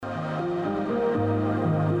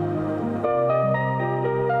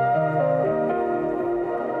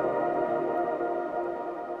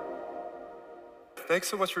Thanks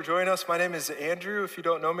so much for joining us. My name is Andrew. If you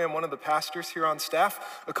don't know me, I'm one of the pastors here on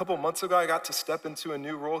staff. A couple months ago, I got to step into a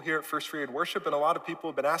new role here at First Free Worship, and a lot of people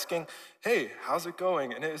have been asking, hey, how's it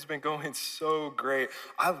going? And it has been going so great.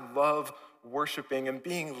 I love worshiping and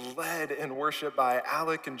being led in worship by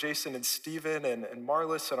Alec and Jason and Steven and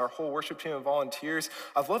Marlis and our whole worship team of volunteers.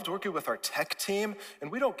 I've loved working with our tech team,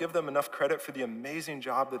 and we don't give them enough credit for the amazing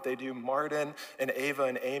job that they do. Martin and Ava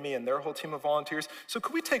and Amy and their whole team of volunteers. So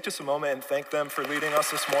could we take just a moment and thank them for leading us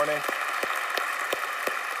this morning?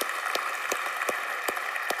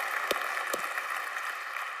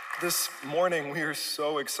 This morning, we are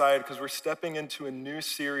so excited because we're stepping into a new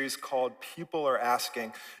series called People Are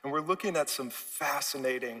Asking, and we're looking at some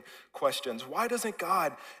fascinating questions. Why doesn't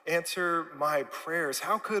God answer my prayers?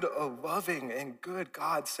 How could a loving and good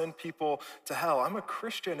God send people to hell? I'm a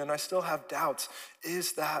Christian and I still have doubts.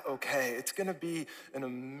 Is that okay? It's gonna be an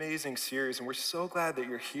amazing series, and we're so glad that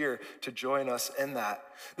you're here to join us in that.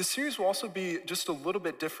 The series will also be just a little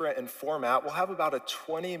bit different in format. We'll have about a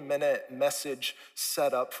 20-minute message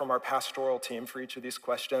set up from our pastoral team for each of these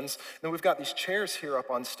questions. Then we've got these chairs here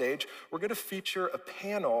up on stage. We're going to feature a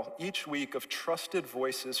panel each week of trusted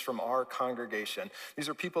voices from our congregation. These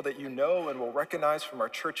are people that you know and will recognize from our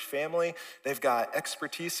church family. They've got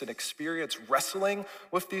expertise and experience wrestling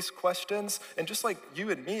with these questions. And just like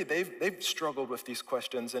you and me, they've struggled with these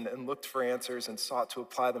questions and looked for answers and sought to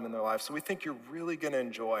apply them in their lives. So we think you're really going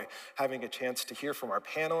to enjoy having a chance to hear from our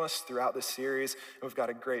panelists throughout this series. And we've got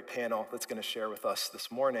a great panel that's going to share with us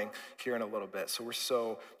this morning here in a little bit. So we're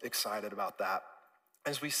so excited about that.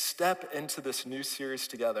 As we step into this new series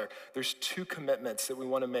together, there's two commitments that we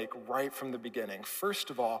want to make right from the beginning. First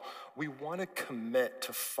of all, we want to commit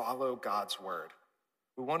to follow God's word.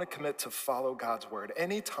 We want to commit to follow God's word.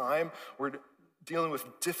 Anytime we're dealing with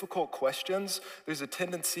difficult questions, there's a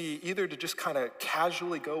tendency either to just kind of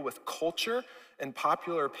casually go with culture and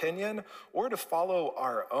popular opinion, or to follow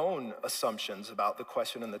our own assumptions about the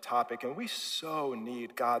question and the topic. And we so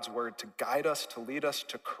need God's word to guide us, to lead us,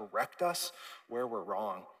 to correct us where we're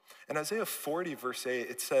wrong. In Isaiah 40, verse 8,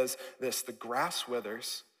 it says this: the grass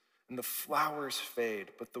withers and the flowers fade,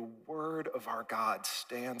 but the word of our God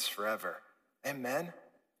stands forever. Amen?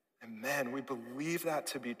 Amen. We believe that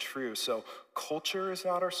to be true. So culture is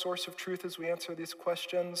not our source of truth as we answer these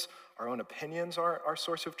questions. Our own opinions are our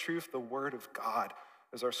source of truth. The word of God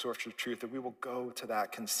is our source of truth, and we will go to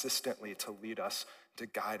that consistently to lead us, to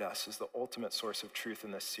guide us as the ultimate source of truth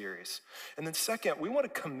in this series. And then second, we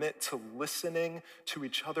want to commit to listening to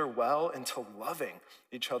each other well and to loving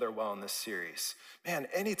each other well in this series. Man,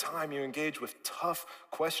 anytime you engage with tough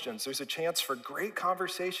questions, there's a chance for great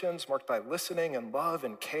conversations marked by listening and love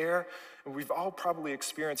and care. And we've all probably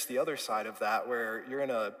experienced the other side of that, where you're in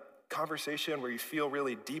a conversation where you feel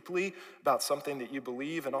really deeply about something that you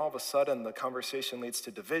believe, and all of a sudden the conversation leads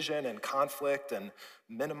to division and conflict and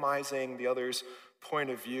minimizing the other's point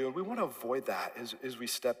of view. And we want to avoid that as we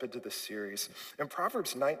step into this series. In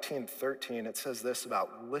Proverbs 19:13, it says this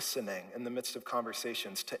about listening in the midst of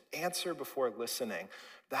conversations: to answer before listening,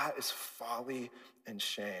 that is folly and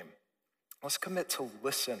shame. Let's commit to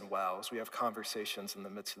listen well as we have conversations in the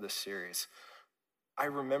midst of this series. I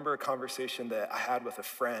remember a conversation that I had with a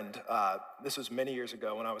friend. This was many years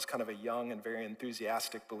ago when I was kind of a young and very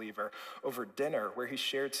enthusiastic believer, over dinner, where he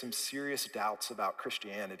shared some serious doubts about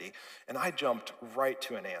Christianity. And I jumped right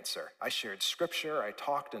to an answer. I shared scripture, I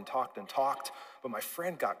talked and talked and talked, but my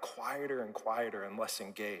friend got quieter and quieter and less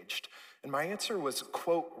engaged. And my answer was,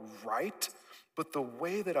 quote, right, but the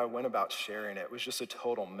way that I went about sharing it was just a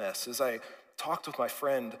total miss. As I talked with my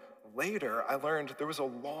friend later, I learned there was a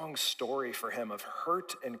long story for him of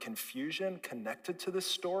hurt and confusion connected to this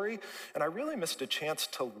story, and I really missed a chance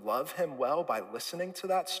to love him well by listening to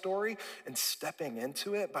that story and stepping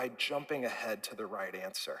into it by jumping ahead to the right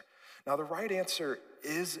answer. Now, the right answer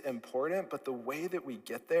is important, but the way that we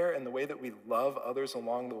get there and the way that we love others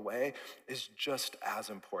along the way is just as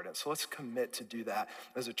important. So let's commit to do that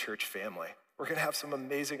as a church family. We're going to have some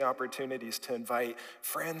amazing opportunities to invite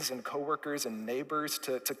friends and coworkers and neighbors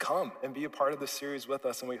to come and be a part of this series with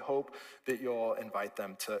us, and we hope that you'll invite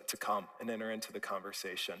them to come and enter into the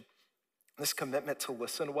conversation. This commitment to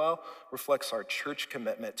listen well reflects our church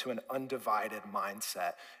commitment to an undivided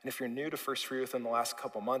mindset. And if you're new to First Free within the last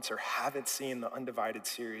couple months or haven't seen the Undivided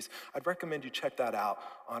series, I'd recommend you check that out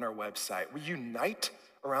on our website. We unite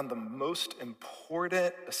around the most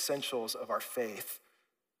important essentials of our faith,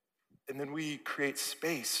 and then we create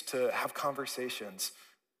space to have conversations,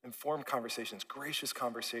 informed conversations, gracious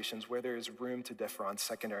conversations where there is room to differ on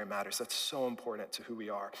secondary matters. That's so important to who we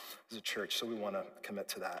are as a church, so we want to commit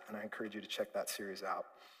to that, and I encourage you to check that series out.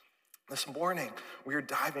 This morning, we are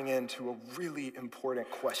diving into a really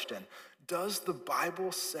important question. Does the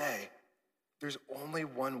Bible say there's only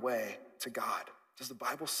one way to God? Does the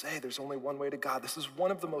Bible say there's only one way to God? This is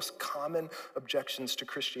one of the most common objections to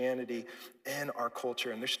Christianity in our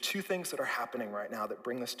culture. And there's two things that are happening right now that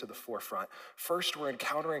bring this to the forefront. First, we're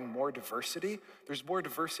encountering more diversity. There's more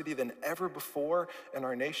diversity than ever before in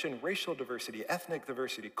our nation. Racial diversity, ethnic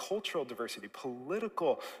diversity, cultural diversity,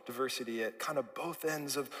 political diversity at kind of both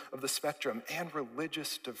ends of the spectrum, and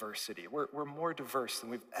religious diversity. We're more diverse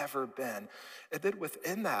than we've ever been. And then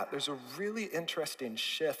within that, there's a really interesting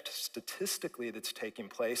shift statistically that's taking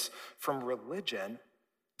place from religion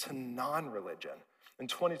to non-religion. In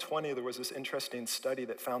 2020, there was this interesting study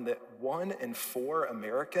that found that 1 in 4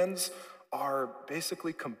 Americans are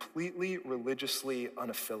basically completely religiously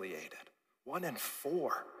unaffiliated. 1 in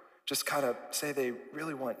 4 just kind of say they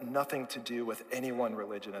really want nothing to do with any one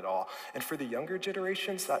religion at all. And for the younger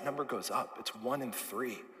generations, that number goes up. It's 1 in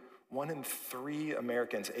 3. 1 in 3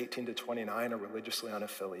 Americans, 18 to 29, are religiously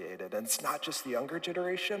unaffiliated. And it's not just the younger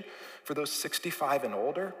generation. For those 65 and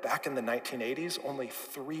older, back in the 1980s, only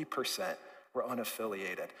 3% were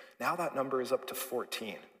unaffiliated. Now that number is up to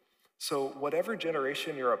 14. So whatever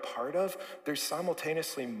generation you're a part of, there's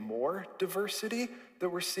simultaneously more diversity that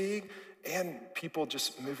we're seeing and people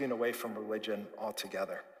just moving away from religion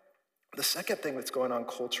altogether. The second thing that's going on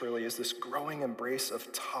culturally is this growing embrace of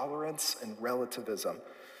tolerance and relativism.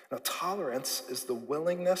 Now, tolerance is the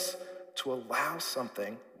willingness to allow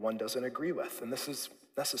something one doesn't agree with, and this is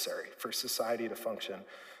necessary for society to function.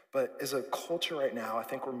 But as a culture right now, I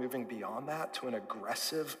think we're moving beyond that to an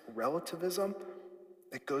aggressive relativism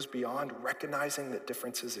that goes beyond recognizing that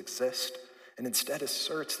differences exist and instead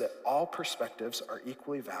asserts that all perspectives are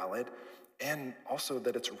equally valid and also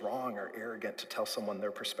that it's wrong or arrogant to tell someone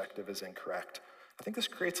their perspective is incorrect. I think this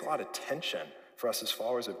creates a lot of tension for us as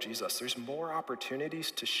followers of Jesus. There's more opportunities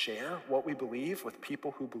to share what we believe with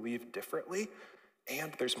people who believe differently,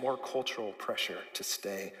 and there's more cultural pressure to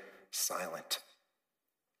stay silent.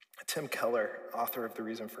 Tim Keller, author of The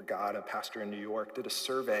Reason for God, a pastor in New York, did a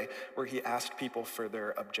survey where he asked people for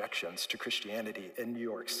their objections to Christianity in New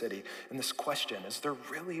York City. And this question, is there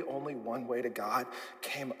really only one way to God,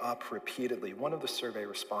 came up repeatedly. One of the survey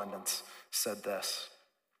respondents said this.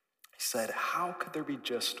 He said, how could there be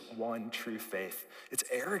just one true faith? It's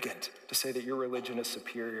arrogant to say that your religion is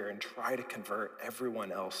superior and try to convert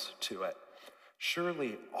everyone else to it.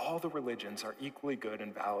 Surely all the religions are equally good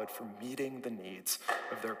and valid for meeting the needs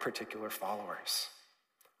of their particular followers.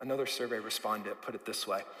 Another survey respondent put it this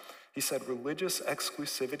way. He said, religious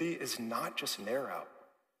exclusivity is not just narrow,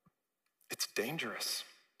 it's dangerous.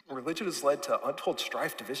 Religion has led to untold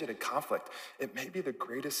strife, division, and conflict. It may be the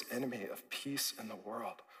greatest enemy of peace in the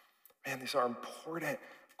world. Man, these are important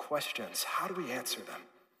questions. How do we answer them?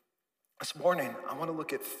 This morning, I want to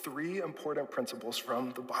look at 3 important principles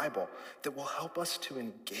from the Bible that will help us to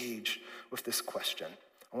engage with this question.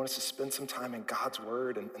 I want us to spend some time in God's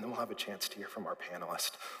word, and then we'll have a chance to hear from our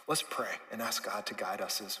panelists. Let's pray and ask God to guide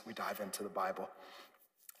us as we dive into the Bible.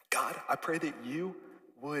 God, I pray that you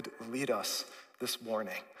would lead us this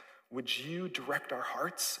morning. Would you direct our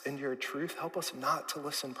hearts into your truth? Help us not to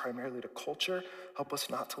listen primarily to culture. Help us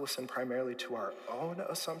not to listen primarily to our own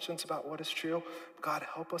assumptions about what is true. God,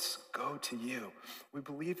 help us go to you. We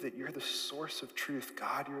believe that you're the source of truth.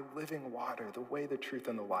 God, you're living water, the way, the truth,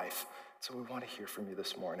 and the life. So we want to hear from you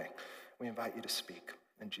this morning. We invite you to speak.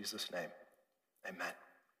 In Jesus' name, amen.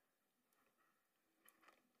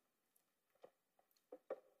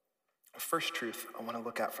 The first truth I want to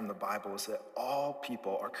look at from the Bible is that all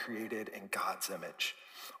people are created in God's image.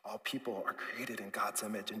 All people are created in God's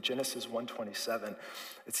image. In Genesis 1:27,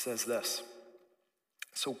 it says this.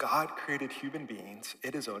 So God created human beings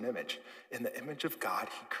in his own image. In the image of God,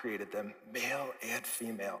 he created them, male and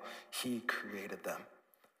female. He created them.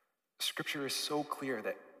 Scripture is so clear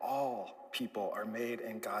that all people are made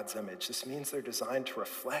in God's image. This means they're designed to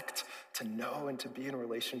reflect, to know, and to be in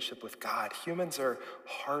relationship with God. Humans are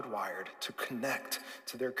hardwired to connect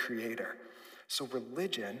to their Creator. So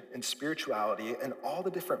religion and spirituality and all the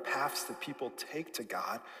different paths that people take to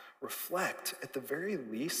God reflect, at the very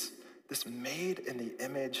least, this made in the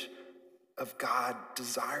image of God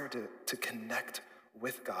desire to connect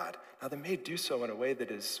with God. Now, they may do so in a way that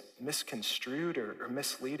is misconstrued or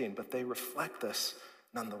misleading, but they reflect this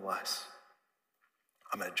nonetheless.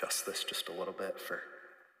 I'm going to adjust this just a little bit for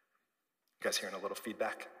you guys hearing a little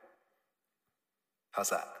feedback. How's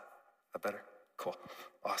that? That better? Cool.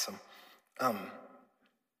 Awesome.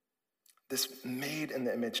 This made in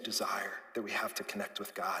the image desire that we have to connect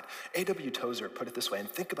with God. A.W. Tozer put it this way, and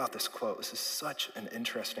think about this quote. This is such an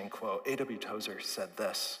interesting quote. A.W. Tozer said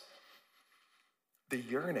this. The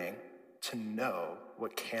yearning to know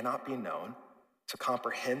what cannot be known, to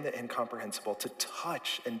comprehend the incomprehensible, to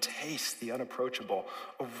touch and taste the unapproachable,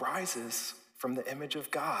 arises from the image of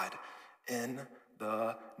God in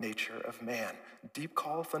the nature of man. Deep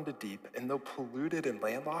calleth unto deep, and though polluted and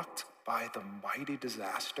landlocked by the mighty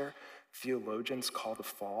disaster theologians call the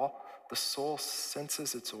fall, the soul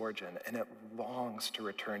senses its origin and it longs to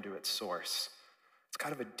return to its source. It's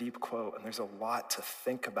kind of a deep quote, and there's a lot to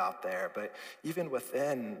think about there, but even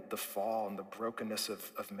within the fall and the brokenness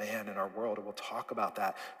of man in our world, and we'll talk about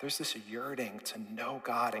that, there's this yearning to know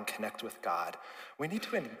God and connect with God. We need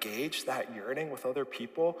to engage that yearning with other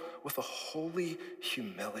people with a holy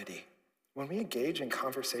humility. When we engage in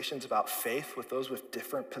conversations about faith with those with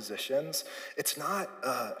different positions, it's not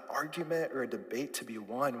an argument or a debate to be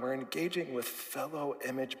won. We're engaging with fellow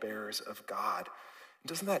image bearers of God.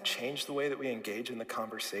 Doesn't that change the way that we engage in the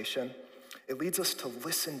conversation? It leads us to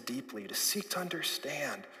listen deeply, to seek to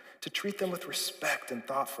understand, to treat them with respect and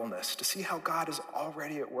thoughtfulness, to see how God is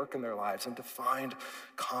already at work in their lives, and to find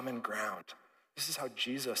common ground. This is how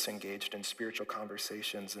Jesus engaged in spiritual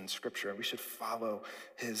conversations in Scripture, and we should follow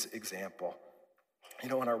his example.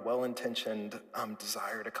 In our well-intentioned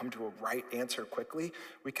desire to come to a right answer quickly,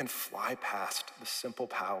 we can fly past the simple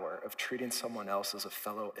power of treating someone else as a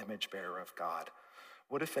fellow image bearer of God.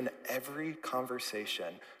 What if in every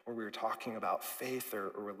conversation where we were talking about faith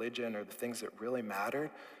or religion or the things that really mattered,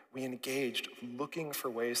 we engaged looking for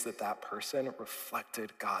ways that that person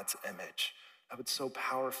reflected God's image? That would so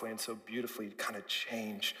powerfully and so beautifully kind of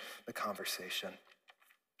change the conversation.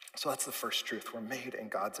 So that's the first truth. We're made in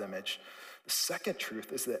God's image. The second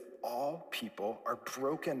truth is that all people are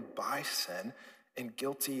broken by sin and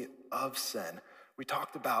guilty of sin. We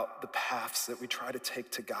talked about the paths that we try to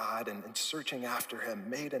take to God and searching after him,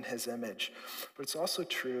 made in his image. But it's also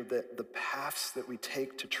true that the paths that we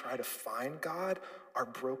take to try to find God are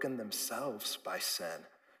broken themselves by sin.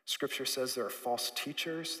 Scripture says there are false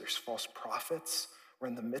teachers, there's false prophets. We're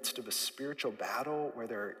in the midst of a spiritual battle where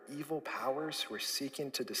there are evil powers who are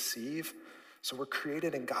seeking to deceive. So we're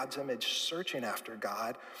created in God's image, searching after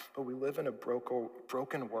God, but we live in a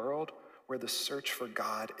broken world where the search for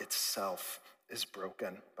God itself is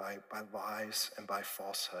broken by lies and by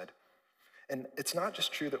falsehood. And it's not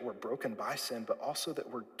just true that we're broken by sin, but also that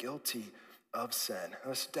we're guilty of sin.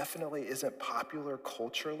 And this definitely isn't popular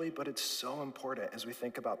culturally, but it's so important as we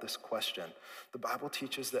think about this question. The Bible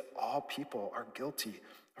teaches that all people are guilty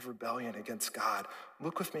of rebellion against God.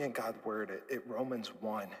 Look with me in God's word at Romans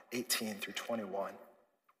 1:18 through 21.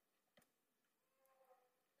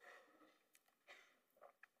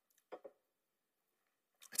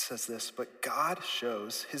 It says this, but God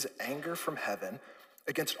shows his anger from heaven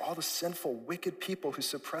against all the sinful, wicked people who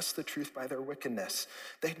suppress the truth by their wickedness.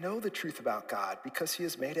 They know the truth about God because he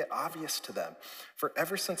has made it obvious to them. For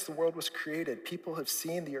ever since the world was created, people have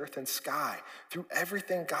seen the earth and sky. Through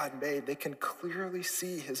everything God made, they can clearly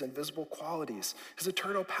see his invisible qualities, his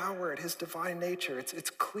eternal power and his divine nature. It's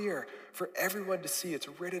clear for everyone to see. It's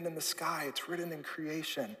written in the sky. It's written in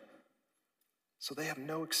creation. So they have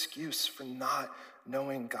no excuse for not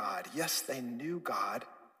knowing God. Yes, they knew God,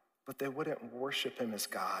 but they wouldn't worship him as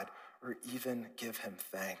God or even give him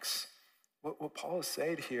thanks. What Paul is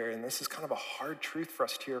saying here, and this is kind of a hard truth for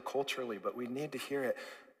us to hear culturally, but we need to hear it.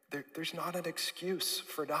 There's not an excuse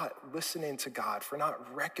for not listening to God, for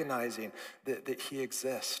not recognizing that he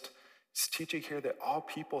exists. He's teaching here that all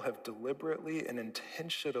people have deliberately and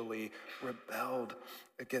intentionally rebelled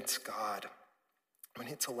against God. We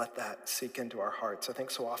need to let that sink into our hearts. I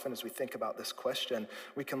think so often as we think about this question,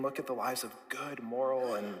 we can look at the lives of good,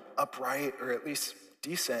 moral, and upright, or at least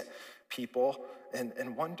decent people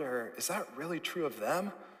and wonder, is that really true of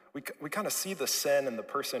them? We kind of see the sin in the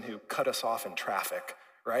person who cut us off in traffic,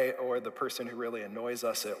 right? Or the person who really annoys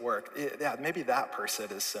us at work. Yeah, maybe that person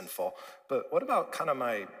is sinful. But what about kind of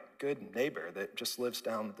my good neighbor that just lives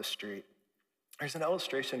down the street? There's an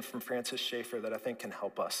illustration from Francis Schaeffer that I think can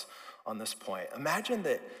help us on this point. Imagine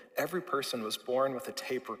that every person was born with a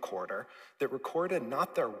tape recorder that recorded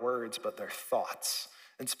not their words, but their thoughts,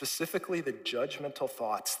 and specifically the judgmental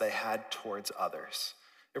thoughts they had towards others.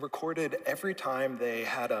 It recorded every time they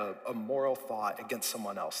had a moral thought against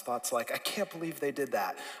someone else. Thoughts like, I can't believe they did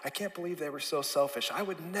that. I can't believe they were so selfish. I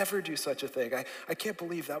would never do such a thing. I can't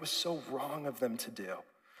believe that was so wrong of them to do.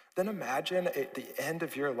 Then imagine at the end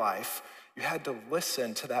of your life, you had to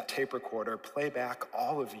listen to that tape recorder, play back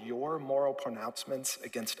all of your moral pronouncements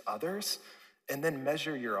against others, and then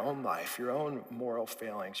measure your own life, your own moral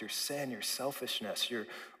failings, your sin, your selfishness, your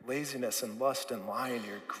laziness and lust and lying,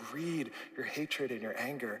 your greed, your hatred and your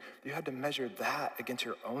anger. You had to measure that against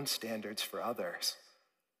your own standards for others.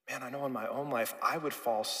 Man, I know in my own life, I would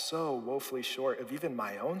fall so woefully short of even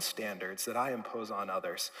my own standards that I impose on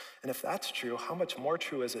others. And if that's true, how much more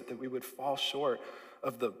true is it that we would fall short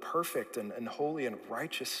of the perfect and holy and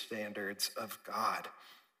righteous standards of God?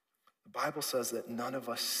 The Bible says that none of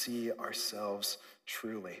us see ourselves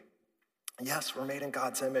truly. Yes, we're made in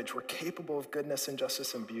God's image. We're capable of goodness and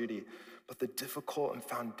justice and beauty. But the difficult and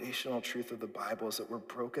foundational truth of the Bible is that we're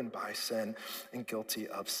broken by sin and guilty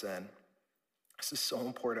of sin. This is so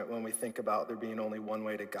important when we think about there being only one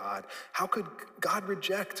way to God. How could God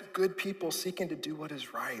reject good people seeking to do what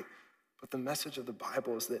is right? But the message of the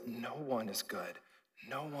Bible is that no one is good.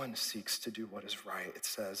 No one seeks to do what is right, it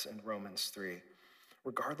says in Romans 3.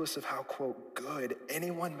 Regardless of how, quote, good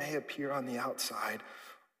anyone may appear on the outside,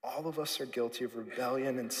 all of us are guilty of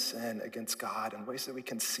rebellion and sin against God in ways that we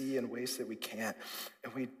can see and ways that we can't,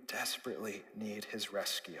 and we desperately need his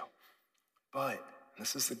rescue. But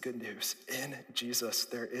this is the good news. In Jesus,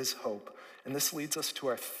 there is hope. And this leads us to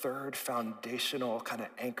our third foundational kind of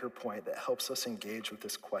anchor point that helps us engage with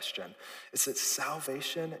this question. It's that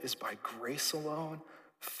salvation is by grace alone,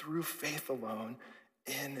 through faith alone,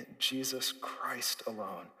 in Jesus Christ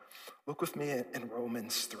alone. Look with me in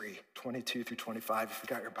Romans 3, 22 through 25. If you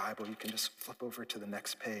got your Bible, you can just flip over to the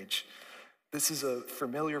next page. This is a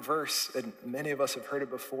familiar verse, and many of us have heard it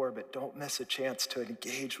before, but don't miss a chance to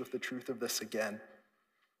engage with the truth of this again.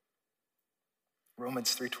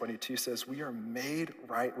 Romans 3:22 says, we are made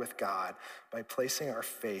right with God by placing our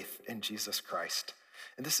faith in Jesus Christ.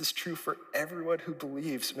 And this is true for everyone who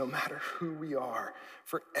believes, no matter who we are.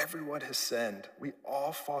 For everyone has sinned. We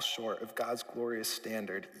all fall short of God's glorious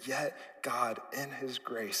standard, yet God, in his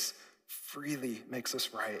grace, freely makes us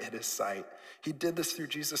right in his sight. He did this through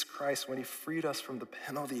Jesus Christ when he freed us from the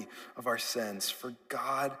penalty of our sins. For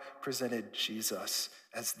God presented Jesus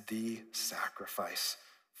as the sacrifice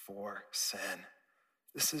for sin.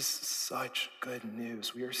 This is such good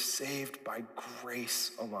news. We are saved by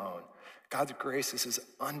grace alone. God's grace is his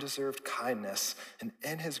undeserved kindness, and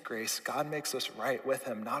in his grace, God makes us right with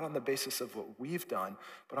him, not on the basis of what we've done,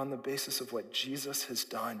 but on the basis of what Jesus has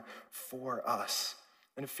done for us.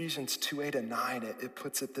 In Ephesians 2:8 and 9, it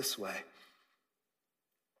puts it this way.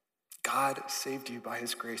 God saved you by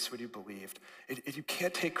his grace when you believed. You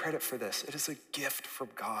can't take credit for this. It is a gift from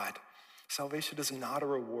God. Salvation is not a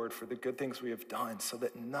reward for the good things we have done, so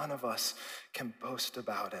that none of us can boast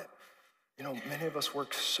about it. You know, many of us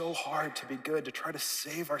work so hard to be good, to try to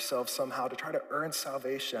save ourselves somehow, to try to earn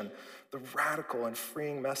salvation. The radical and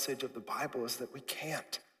freeing message of the Bible is that we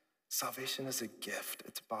can't. Salvation is a gift.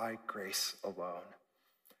 It's by grace alone.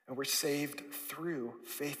 And we're saved through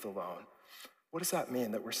faith alone. What does that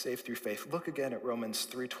mean, that we're saved through faith? Look again at Romans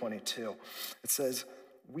 3:22. It says,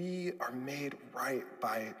 we are made right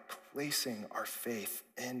by placing our faith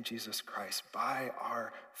in Jesus Christ, by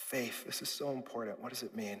our faith. This is so important. What does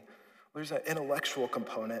it mean? There's an intellectual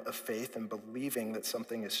component of faith and believing that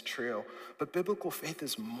something is true, but biblical faith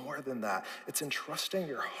is more than that. It's entrusting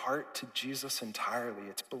your heart to Jesus entirely.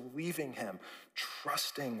 It's believing him,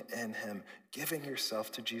 trusting in him, giving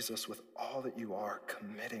yourself to Jesus with all that you are,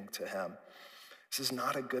 committing to him. This is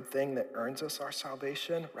not a good thing that earns us our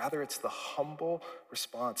salvation. Rather, it's the humble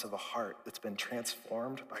response of a heart that's been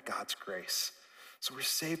transformed by God's grace. So we're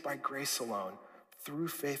saved by grace alone, through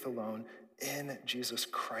faith alone, in Jesus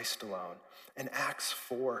Christ alone. In Acts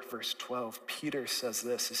 4, verse 12, Peter says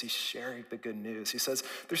this as he's sharing the good news. He says,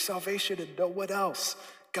 there's salvation in no one else.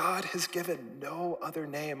 God has given no other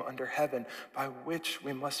name under heaven by which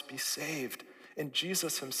we must be saved. And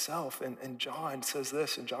Jesus himself, and John says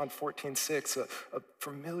this in John 14:6, a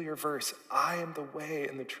familiar verse, I am the way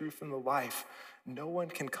and the truth and the life. No one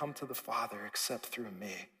can come to the Father except through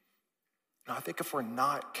me. Now, I think if we're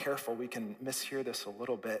not careful, we can mishear this a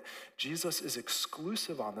little bit. Jesus is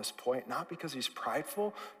exclusive on this point, not because he's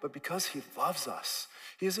prideful, but because he loves us.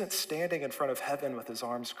 He isn't standing in front of heaven with his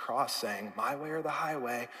arms crossed saying, my way or the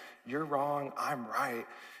highway, you're wrong, I'm right.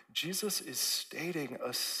 Jesus is stating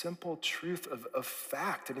a simple truth of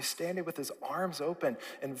fact, and he's standing with his arms open,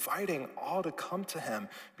 inviting all to come to him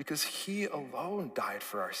because he alone died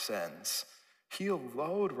for our sins. He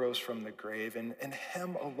alone rose from the grave, and in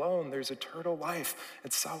him alone there's eternal life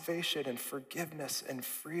and salvation and forgiveness and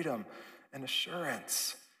freedom and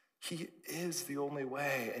assurance. He is the only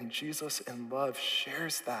way, and Jesus in love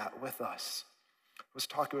shares that with us. I was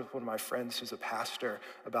talking with one of my friends who's a pastor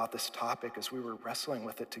about this topic as we were wrestling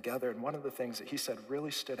with it together, and one of the things that he said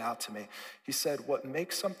really stood out to me. He said, what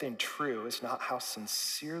makes something true is not how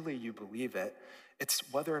sincerely you believe it, it's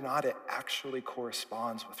whether or not it actually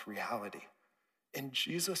corresponds with reality. In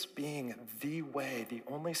Jesus being the way, the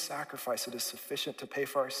only sacrifice that is sufficient to pay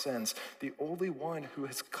for our sins, the only one who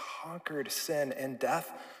has conquered sin and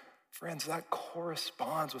death, friends, that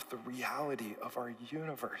corresponds with the reality of our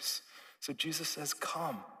universe. So Jesus says,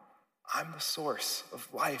 come, I'm the source of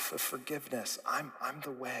life, of forgiveness. I'm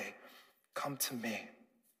the way. Come to me.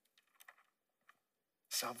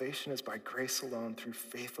 Salvation is by grace alone, through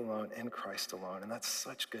faith alone, in Christ alone. And that's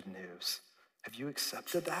such good news. Have you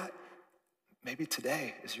accepted that? Maybe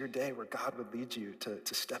today is your day where God would lead you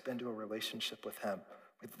to step into a relationship with him.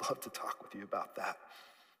 We'd love to talk with you about that.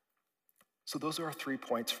 So those are our 3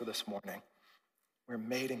 points for this morning. We're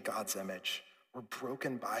made in God's image. We're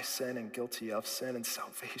broken by sin and guilty of sin, and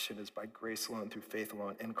salvation is by grace alone, through faith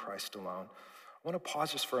alone, in Christ alone. I want to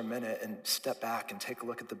pause just for a minute and step back and take a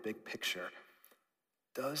look at the big picture.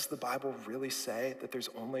 Does the Bible really say that there's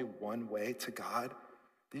only one way to God?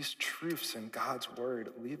 These truths in God's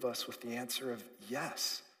word leave us with the answer of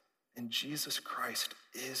yes, and Jesus Christ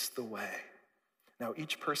is the way. Now,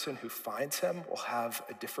 each person who finds him will have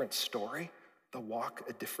a different story. They'll walk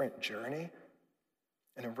a different journey.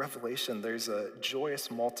 And in Revelation, there's a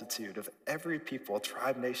joyous multitude of every people,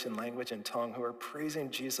 tribe, nation, language, and tongue who are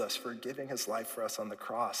praising Jesus for giving his life for us on the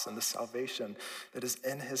cross and the salvation that is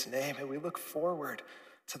in his name. And we look forward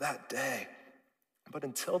to that day. But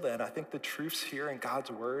until then, I think the truths here in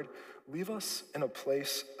God's word leave us in a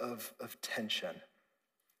place of tension.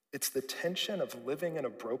 It's the tension of living in a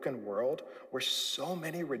broken world where so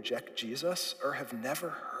many reject Jesus or have never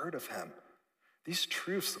heard of him. These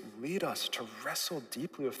truths lead us to wrestle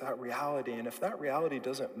deeply with that reality. And if that reality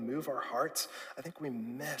doesn't move our hearts, I think we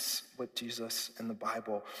miss what Jesus and the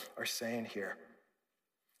Bible are saying here.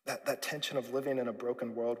 That tension of living in a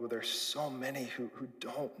broken world where there's so many who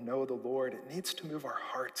don't know the Lord, it needs to move our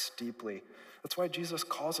hearts deeply. That's why Jesus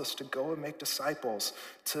calls us to go and make disciples,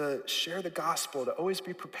 to share the gospel, to always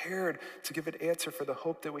be prepared to give an answer for the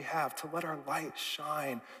hope that we have, to let our light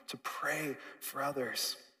shine, to pray for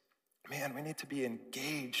others. Man, we need to be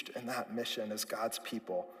engaged in that mission as God's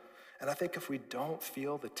people. And I think if we don't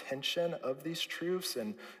feel the tension of these truths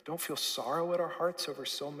and don't feel sorrow in our hearts over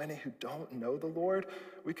so many who don't know the Lord,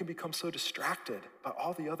 we can become so distracted by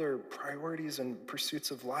all the other priorities and pursuits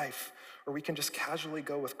of life. Or we can just casually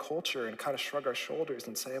go with culture and kind of shrug our shoulders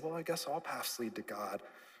and say, well, I guess all paths lead to God.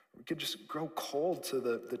 We could just grow cold to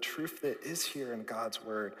the truth that is here in God's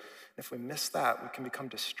word. And if we miss that, we can become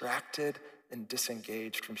distracted and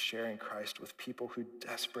disengaged from sharing Christ with people who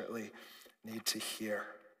desperately need to hear.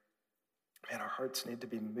 Man, our hearts need to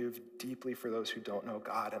be moved deeply for those who don't know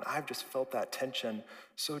God. And I've just felt that tension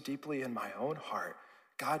so deeply in my own heart.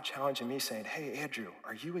 God challenging me saying, hey, Andrew,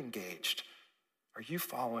 are you engaged? Are you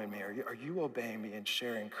following me? Are you obeying me and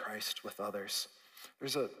sharing Christ with others?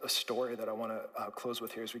 There's a story that I want to close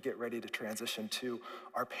with here as we get ready to transition to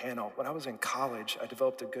our panel. When I was in college, I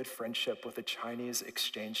developed a good friendship with a Chinese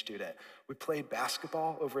exchange student. We played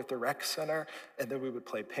basketball over at the rec center, and then we would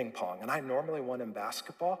play ping pong. And I normally won in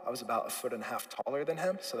basketball. I was about 1.5 feet taller than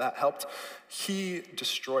him, so that helped. He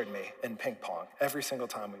destroyed me in ping pong every single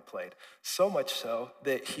time we played. So much so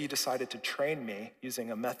that he decided to train me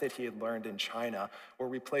using a method he had learned in China, where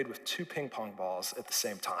we played with 2 ping pong balls at the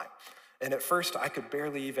same time. And at first, I could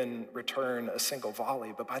barely even return a single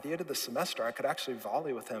volley, but by the end of the semester, I could actually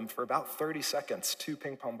volley with him for about 30 seconds, 2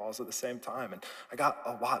 ping pong balls at the same time, and I got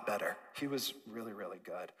a lot better. He was really, really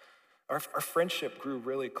good. Our friendship grew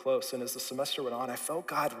really close, and as the semester went on, I felt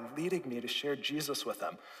God leading me to share Jesus with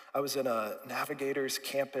him. I was in a Navigators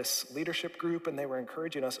campus leadership group, and they were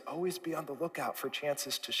encouraging us, always be on the lookout for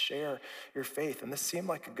chances to share your faith, and this seemed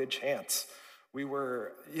like a good chance. We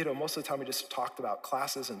were, most of the time we just talked about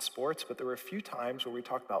classes and sports, but there were a few times where we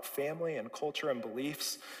talked about family and culture and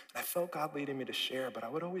beliefs, and I felt God leading me to share, but I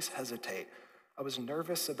would always hesitate. I was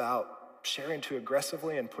nervous about sharing too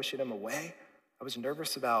aggressively and pushing him away. I was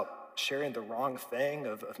nervous about sharing the wrong thing,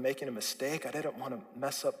 of making a mistake. I didn't want to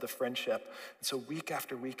mess up the friendship. And so week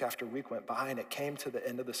after week after week went by, and it came to the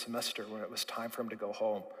end of the semester when it was time for him to go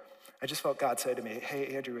home. I just felt God say to me,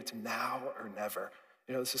 hey, Andrew, it's now or never.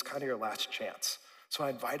 This is kind of your last chance. So I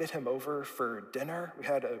invited him over for dinner. We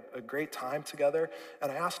had a great time together,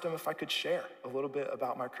 and I asked him if I could share a little bit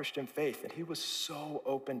about my Christian faith, and he was so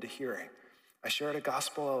open to hearing. I shared a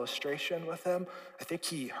gospel illustration with him. I think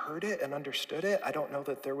he heard it and understood it. I don't know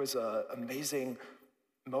that there was an amazing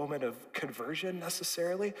moment of conversion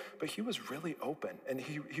necessarily, but he was really open, and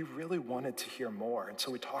he really wanted to hear more. And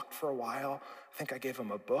so we talked for a while. I think I gave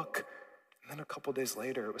him a book. And then a couple days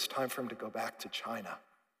later, it was time for him to go back to China.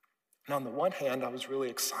 And on the one hand, I was really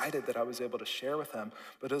excited that I was able to share with him.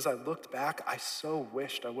 But as I looked back, I so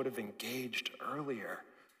wished I would have engaged earlier.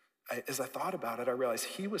 as I thought about it, I realized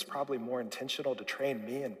he was probably more intentional to train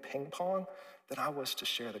me in ping pong than I was to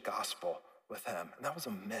share the gospel with him. And that was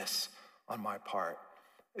a miss on my part.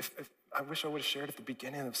 If I wish I would have shared at the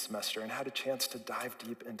beginning of the semester and had a chance to dive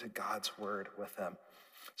deep into God's word with him.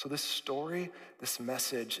 So this story, this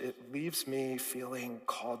message, it leaves me feeling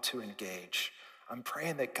called to engage. I'm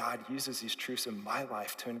praying that God uses these truths in my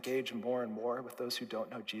life to engage more and more with those who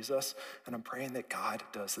don't know Jesus. And I'm praying that God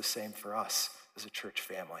does the same for us as a church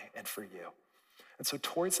family and for you. And so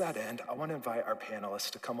towards that end, I want to invite our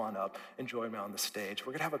panelists to come on up and join me on the stage.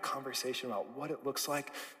 We're going to have a conversation about what it looks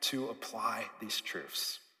like to apply these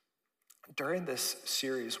truths. During this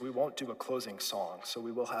series, we won't do a closing song, so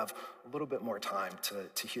we will have a little bit more time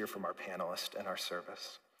to hear from our panelists and our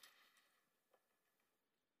service.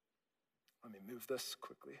 Let me move this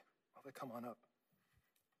quickly while they come on up.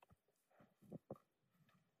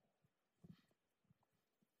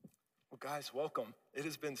 Well, guys, welcome. It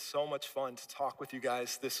has been so much fun to talk with you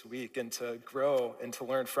guys this week and to grow and to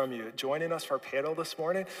learn from you. Joining us for our panel this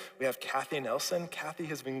morning, we have Kathy Nelson. Kathy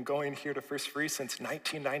has been going here to First Free since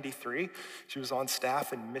 1993. She was on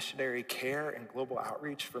staff in missionary care and global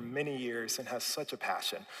outreach for many years and has such a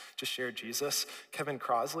passion to share Jesus. Kevin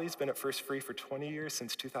Crosley has been at First Free for 20 years,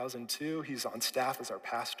 since 2002. He's on staff as our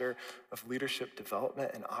pastor of leadership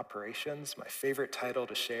development and operations, my favorite title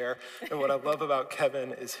to share. And what I love about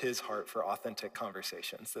Kevin is his heart for authentic conversations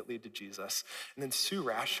that lead to Jesus. And then Sue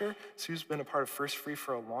Rasher. Sue's been a part of First Free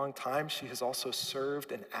for a long time. She has also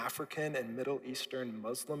served in African and Middle Eastern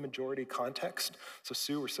Muslim majority context. So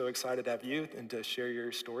Sue, we're so excited to have you and to share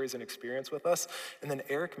your stories and experience with us. And then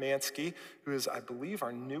Eric Mansky, who is, I believe,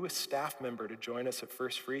 our newest staff member to join us at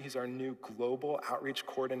First Free. He's our new global outreach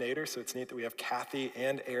coordinator. So it's neat that we have Kathy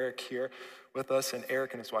and Eric here with us. And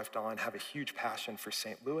Eric and his wife Dawn have a huge passion for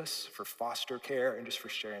St. Louis, for foster care, and just for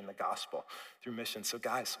sharing the gospel through mission. So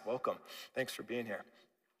guys, welcome. Thanks for being here.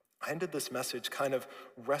 I ended this message kind of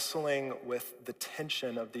wrestling with the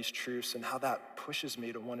tension of these truths and how that pushes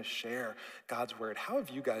me to want to share God's word. How have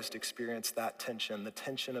you guys experienced that tension, the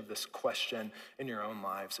tension of this question in your own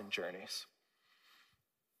lives and journeys?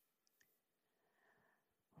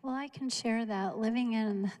 Well, I can share that living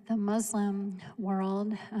in the Muslim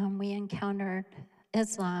world, we encountered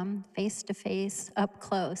Islam face to face, up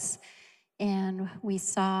close, and we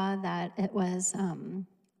saw that it was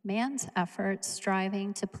man's effort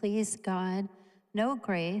striving to please God, no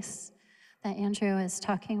grace, that Andrew was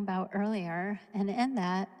talking about earlier, and in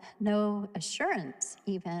that, no assurance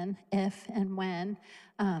even if and when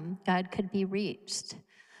God could be reached.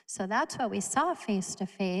 So that's what we saw face to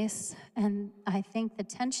face. And I think the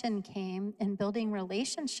tension came in building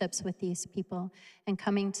relationships with these people and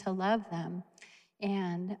coming to love them.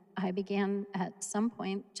 And I began at some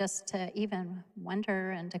point just to even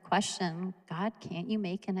wonder and to question, God, can't you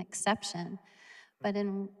make an exception? But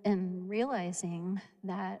in realizing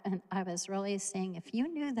that, and I was really saying, if you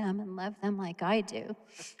knew them and loved them like I do,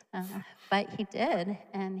 but he did,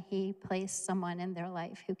 and he placed someone in their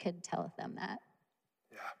life who could tell them that.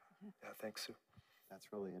 Yeah, thanks, Sue.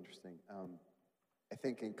 That's really interesting. I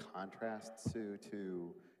think in contrast, Sue,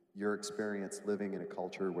 to your experience living in a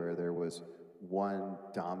culture where there was one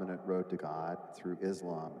dominant road to God through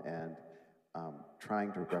Islam and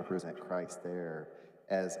trying to represent Christ there,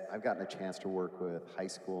 as I've gotten a chance to work with high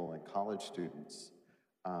school and college students,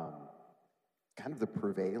 kind of the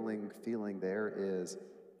prevailing feeling there is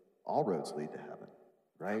all roads lead to heaven,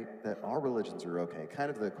 right? That all religions are okay.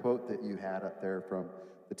 Kind of the quote that you had up there from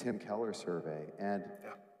the Tim Keller survey. And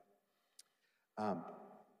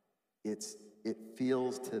it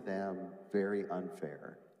feels to them very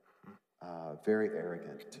unfair, very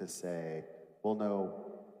arrogant to say, well, no,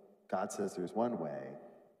 God says there's one way,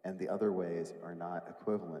 and the other ways are not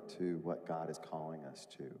equivalent to what God is calling us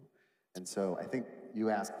to. And so I think you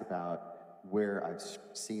asked about where I've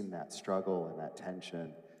seen that struggle and that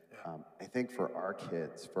tension. I think for our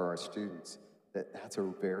kids, for our students, that's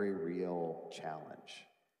a very real challenge.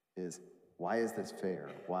 Is why is this fair?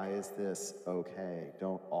 Why is this okay?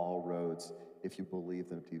 Don't all roads, if you believe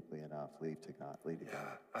them deeply enough, lead to God?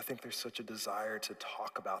 I think there's such a desire to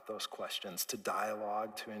talk about those questions, to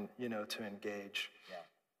dialogue, to engage.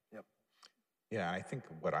 Yeah, I think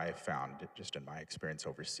what I found just in my experience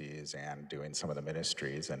overseas and doing some of the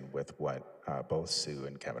ministries and with what both Sue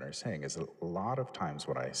and Kevin are saying is a lot of times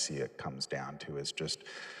what I see it comes down to is just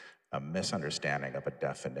a misunderstanding of a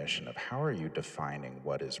definition of how are you defining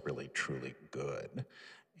what is really truly good.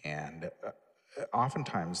 And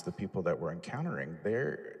oftentimes the people that we're encountering,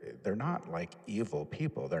 they're not like evil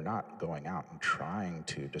people. They're not going out and trying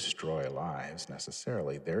to destroy lives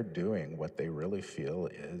necessarily. They're doing what they really feel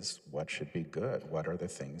is what should be good. What are the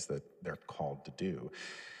things that they're called to do?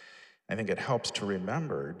 I think it helps to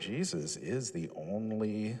remember Jesus is the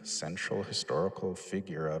only central historical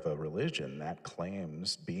figure of a religion that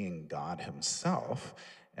claims being God himself.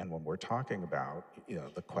 And when we're talking about,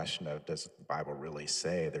 the question of does the Bible really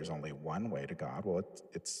say there's only one way to God? Well,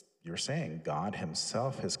 it's you're saying God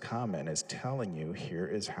himself has come and is telling you here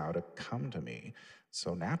is how to come to me.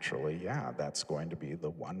 So naturally, yeah, that's going to be the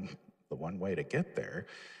one way to get there.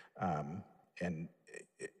 And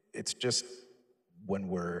it's just when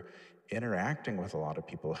we're interacting with a lot of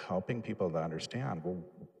people, helping people to understand, well,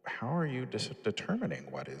 how are you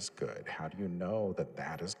determining what is good? How do you know that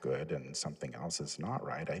that is good and something else is not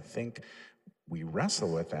right? I think we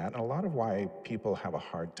wrestle with that, and a lot of why people have a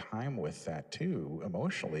hard time with that too,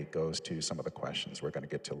 emotionally, goes to some of the questions we're going to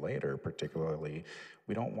get to later. Particularly,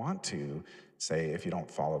 we don't want to say, if you don't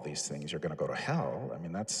follow these things, you're going to go to hell. I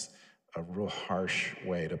mean, that's a real harsh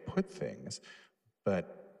way to put things.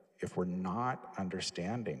 But if we're not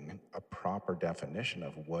understanding a proper definition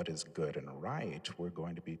of what is good and right, we're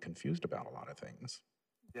going to be confused about a lot of things.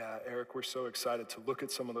 Yeah, Eric, we're so excited to look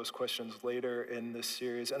at some of those questions later in this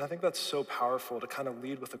series. And I think that's so powerful to kind of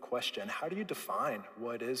lead with a question. How do you define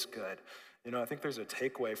what is good? I think there's a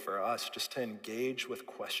takeaway for us just to engage with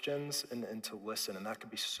questions and to listen. And that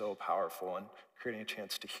could be so powerful and creating a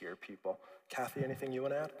chance to hear people. Kathy, anything you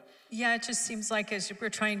want to add? Yeah, it just seems like as we're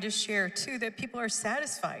trying to share too, that people are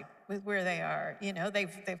satisfied with where they are.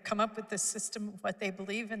 They've come up with this system of what they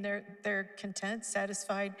believe, and they're content,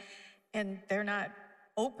 satisfied, and they're not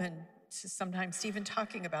open to sometimes even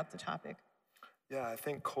talking about the topic. Yeah, I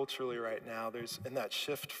think culturally right now, there's in that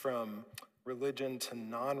shift from religion to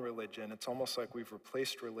non-religion, it's almost like we've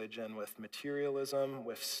replaced religion with materialism,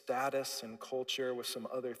 with status and culture, with some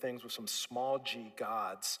other things, with some small g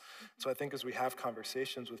gods. So I think as we have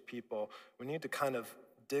conversations with people, we need to kind of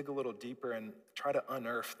dig a little deeper and try to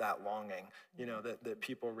unearth that longing, that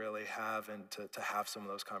people really have, and to have some of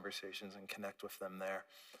those conversations and connect with them there.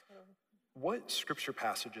 What scripture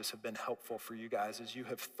passages have been helpful for you guys as you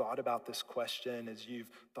have thought about this question, as you've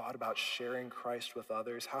thought about sharing Christ with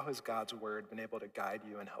others? How has God's word been able to guide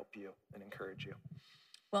you and help you and encourage you?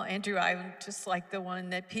 Well, Andrew, I would just like the one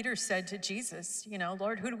that Peter said to Jesus,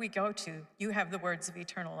 Lord, who do we go to? You have the words of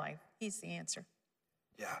eternal life. He's the answer.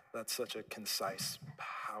 Yeah, that's such a concise,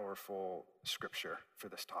 powerful scripture for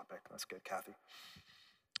this topic. That's good, Kathy.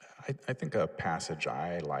 I think a passage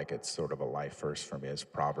I like, it's sort of a life verse for me, is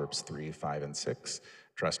Proverbs 3, 5, and 6.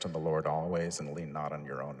 Trust in the Lord always and lean not on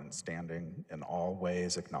your own understanding. In all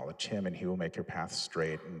ways acknowledge him and he will make your path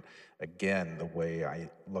straight. And again, the way I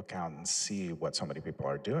look out and see what so many people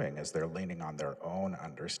are doing is they're leaning on their own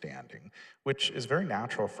understanding, which is very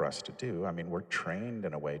natural for us to do. I mean, we're trained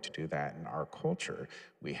in a way to do that in our culture.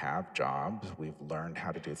 We have jobs, we've learned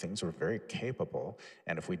how to do things, we're very capable.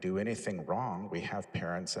 And if we do anything wrong, we have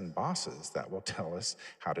parents and bosses that will tell us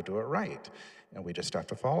how to do it right. And we just have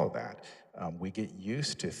to follow that. We get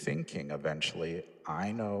used to thinking eventually,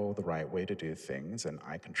 I know the right way to do things and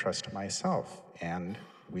I can trust myself. And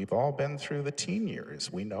we've all been through the teen years.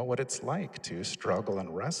 We know what it's like to struggle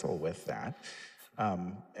and wrestle with that.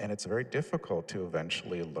 And it's very difficult to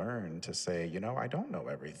eventually learn to say, I don't know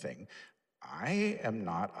everything. I am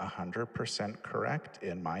not 100% correct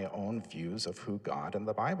in my own views of who God and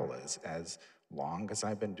the Bible is. As long as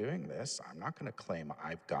I've been doing this, I'm not going to claim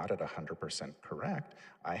I've got it 100% correct.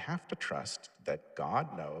 I have to trust that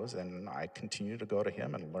God knows, and I continue to go to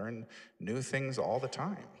him and learn new things all the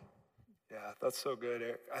time. Yeah, that's so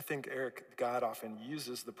good. I think, Eric, God often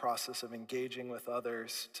uses the process of engaging with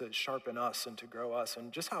others to sharpen us and to grow us.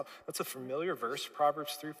 And just how that's a familiar verse,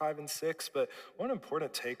 Proverbs 3, 5, and 6. But one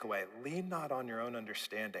important takeaway, lean not on your own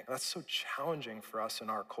understanding. That's so challenging for us in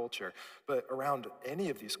our culture. But around any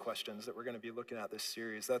of these questions that we're going to be looking at this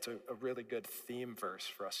series, that's a really good theme verse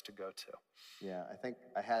for us to go to. Yeah, I think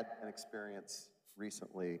I had an experience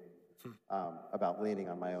recently about leaning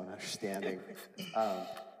on my own understanding.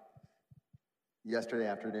 Yesterday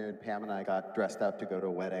afternoon, Pam and I got dressed up to go to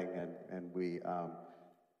a wedding, and we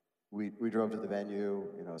drove to the venue.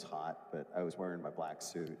 It was hot, but I was wearing my black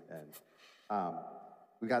suit, and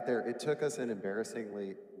we got there. It took us an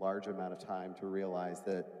embarrassingly large amount of time to realize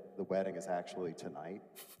that the wedding is actually tonight.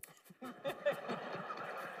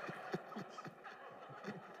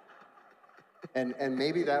 And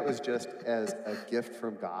maybe that was just as a gift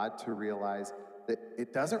from God to realize that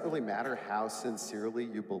it doesn't really matter how sincerely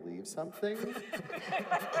you believe something.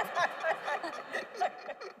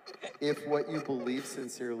 if what you believe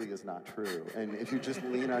sincerely is not true, and if you just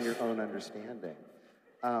lean on your own understanding.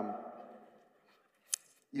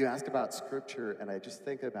 You ask about scripture, and I just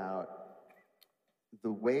think about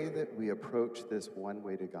the way that we approach this one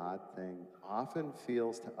way to God thing often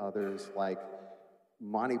feels to others like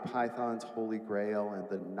Monty Python's Holy Grail and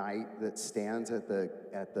the knight that stands at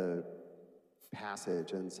the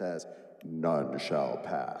passage and says, "None shall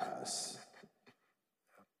pass."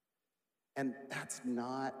 And that's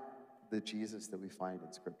not the Jesus that we find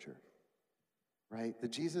in Scripture, right? The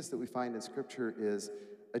Jesus that we find in Scripture is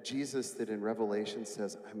a Jesus that in Revelation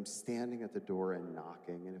says, "I'm standing at the door and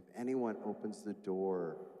knocking, and if anyone opens the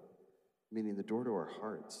door," meaning the door to our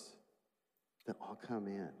hearts, "then I'll come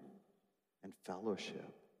in and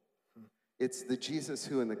fellowship." It's the Jesus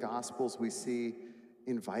who in the Gospels we see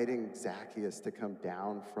inviting Zacchaeus to come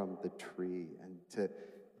down from the tree and to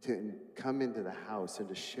come into the house and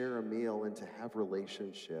to share a meal and to have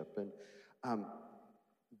relationship. And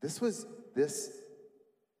this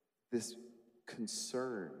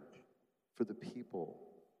concern for the people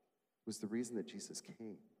was the reason that Jesus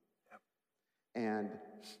came. Yep. And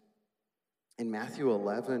in Matthew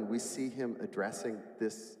 11, we see him addressing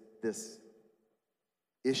this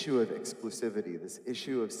issue of exclusivity, this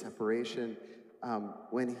issue of separation,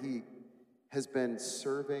 when he has been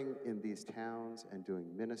serving in these towns and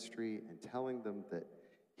doing ministry and telling them that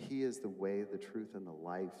he is the way, the truth, and the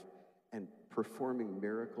life, and performing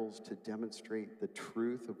miracles to demonstrate the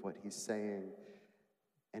truth of what he's saying,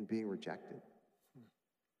 and being rejected.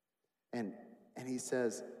 And he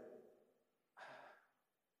says,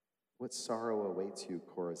 "What sorrow awaits you,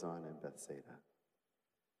 Chorazin and Bethsaida?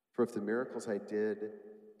 For if the miracles I did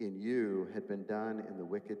in you had been done in the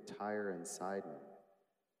wicked Tyre and Sidon,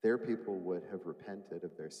 their people would have repented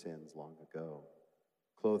of their sins long ago,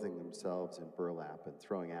 clothing themselves in burlap and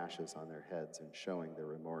throwing ashes on their heads and showing their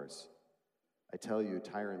remorse. I tell you,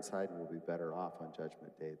 Tyre and Sidon will be better off on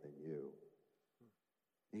Judgment Day than you."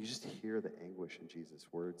 And you just hear the anguish in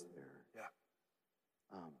Jesus' words there. Yeah.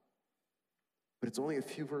 But it's only a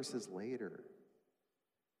few verses later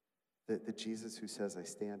that the Jesus who says, "I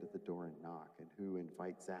stand at the door and knock," and who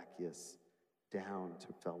invites Zacchaeus down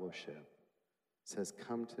to fellowship, says,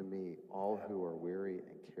 "Come to me, all who are weary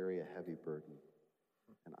and carry a heavy burden,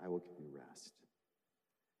 and I will give you rest."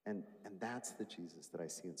 And that's the Jesus that I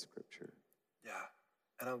see in Scripture. Yeah.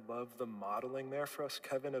 And I love the modeling there for us,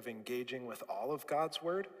 Kevin, of engaging with all of God's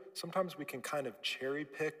word. Sometimes we can kind of cherry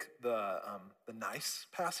pick the nice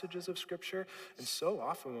passages of Scripture. And so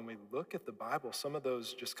often when we look at the Bible, some of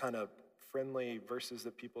those just kind of friendly verses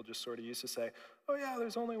that people just sort of used to say, "Oh yeah,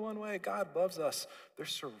 there's only one way, God loves us," they're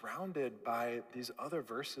surrounded by these other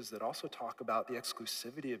verses that also talk about the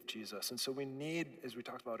exclusivity of Jesus. And so we need, as we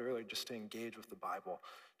talked about earlier, just to engage with the Bible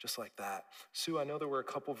just like that. Sue, I know there were a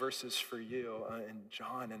couple verses for you in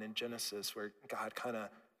John and in Genesis where God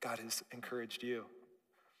has encouraged you.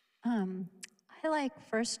 I like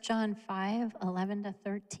 1 John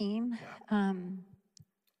 5:11-13.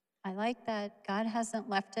 I like that God hasn't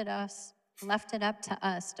left it up to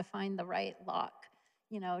us to find the right lock,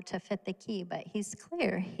 to fit the key, but he's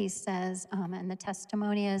clear. He says, and the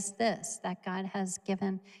testimony is this, that God has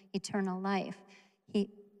given eternal life.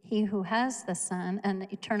 He who has the Son,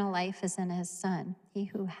 and eternal life is in his Son. He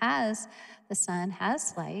who has the Son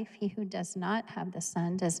has life. He who does not have the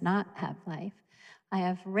Son does not have life. I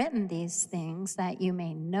have written these things that you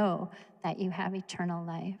may know that you have eternal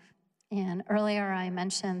life. And earlier I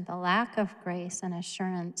mentioned the lack of grace and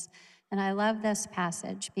assurance. And I love this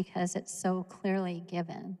passage because it's so clearly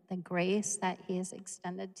given, the grace that he has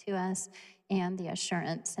extended to us and the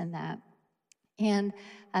assurance in that. And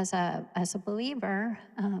as a believer,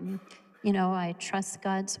 I trust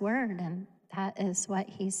God's word, and that is what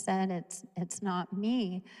he said. It's not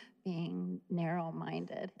me being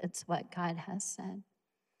narrow-minded. It's what God has said.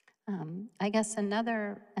 I guess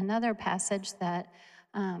another passage that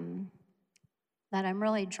I'm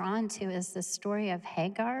really drawn to is the story of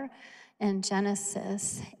Hagar in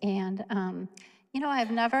Genesis. And,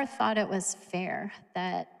 I've never thought it was fair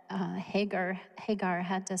that Hagar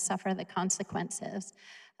had to suffer the consequences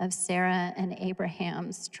of Sarah and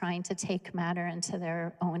Abraham's trying to take matter into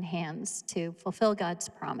their own hands to fulfill God's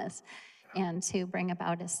promise and to bring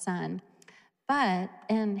about a son. But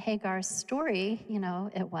in Hagar's story,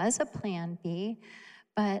 it was a plan B,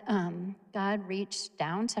 but God reached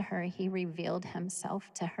down to her. He revealed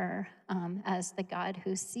himself to her as the God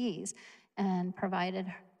who sees and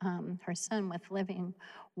provided her son with living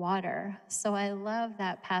water. So I love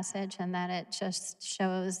that passage, and that it just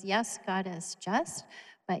shows, yes, God is just,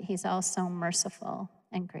 but he's also merciful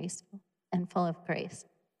and graceful and full of grace.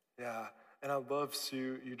 Yeah, And I love,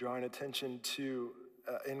 Sue, you drawing attention to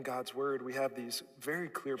in God's word, we have these very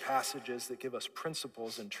clear passages that give us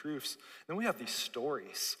principles and truths. Then we have these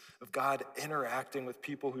stories of God interacting with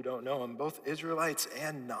people who don't know him, both Israelites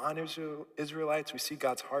and non-Israelites. We see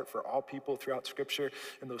God's heart for all people throughout Scripture,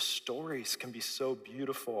 and those stories can be so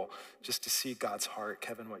beautiful just to see God's heart,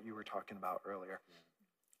 Kevin, what you were talking about earlier.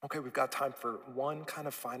 Okay, we've got time for one kind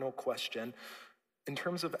of final question. In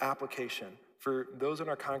terms of application, for those in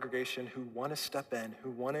our congregation who want to step in,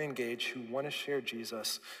 who want to engage, who want to share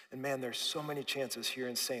Jesus, and man, there's so many chances here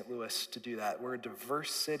in St. Louis to do that. We're a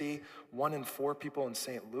diverse city. 1 in 4 people in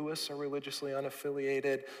St. Louis are religiously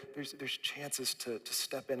unaffiliated. There's chances to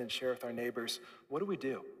step in and share with our neighbors. What do we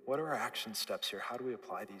do? What are our action steps here? How do we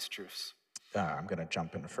apply these truths? I'm going to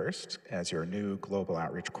jump in first. As your new global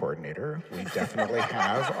outreach coordinator, we definitely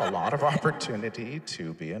have a lot of opportunity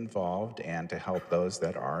to be involved and to help those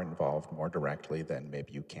that are involved more directly than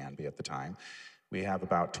maybe you can be at the time. We have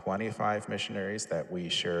about 25 missionaries that we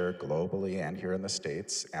share globally and here in the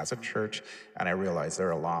States as a church, and I realize there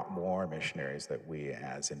are a lot more missionaries that we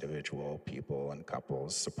as individual people and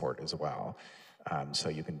couples support as well. So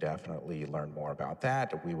you can definitely learn more about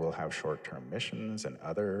that. We will have short-term missions and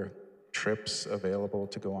other trips available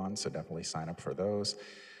to go on, so definitely sign up for those.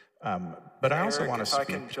 But I also want to speak.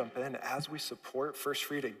 If I can jump in, as we support First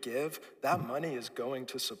Free to Give, that money is going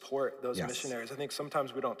to support those missionaries. I think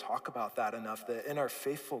sometimes we don't talk about that enough, that in our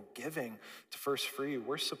faithful giving to First Free,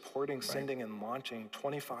 we're supporting, sending, and launching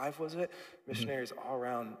 25, was it? Missionaries all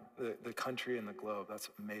around the country and the globe. That's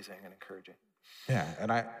amazing and encouraging. Yeah,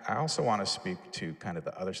 and I also want to speak to kind of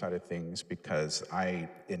the other side of things because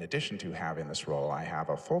in addition to having this role, I have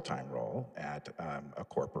a full-time role at a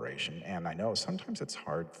corporation, and I know sometimes it's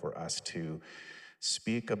hard for us to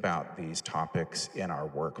speak about these topics in our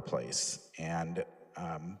workplace. And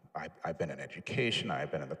I've been in education,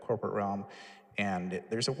 I've been in the corporate realm, and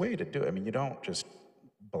there's a way to do it. I mean, you don't just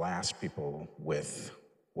blast people with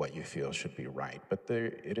what you feel should be right, but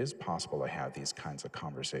it is possible to have these kinds of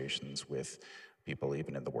conversations with people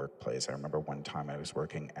even in the workplace. I remember one time I was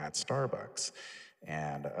working at Starbucks,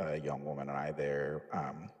 and a young woman and I there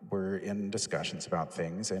were in discussions about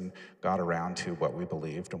things and got around to what we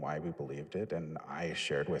believed and why we believed it, and I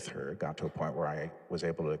shared with her, got to a point where I was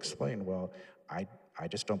able to explain, well, I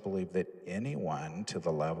just don't believe that anyone to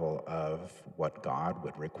the level of what God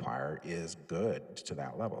would require is good to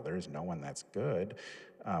that level. There is no one that's good.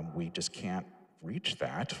 We just can't reach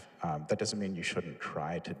that. That doesn't mean you shouldn't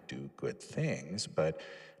try to do good things, but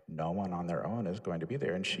no one on their own is going to be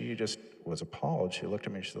there. And she just was appalled. She looked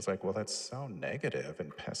at me and she was like, well, that's so negative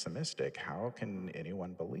and pessimistic. How can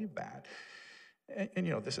anyone believe that? And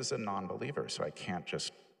you know, this is a non-believer, so I can't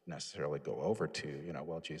just necessarily go over to, you know,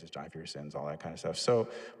 well, Jesus died for your sins, all that kind of stuff. So,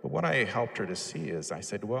 but what I helped her to see is I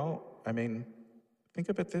said, well, I mean, think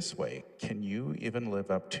of it this way. Can you even live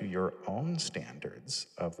up to your own standards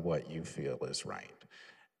of what you feel is right?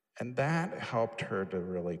 And that helped her to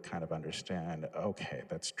really kind of understand, okay,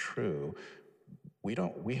 that's true.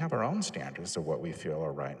 We have our own standards of what we feel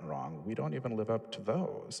are right and wrong. We don't even live up to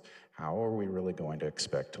those. How are we really going to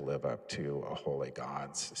expect to live up to a holy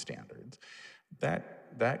God's standards?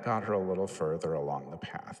 That got her a little further along the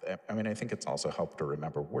path. I mean, I think it's also helped her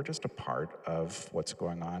remember we're just a part of what's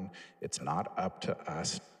going on. It's not up to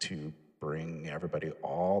us to bring everybody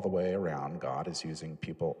all the way around. God is using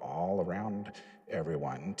people all around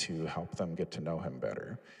everyone to help them get to know him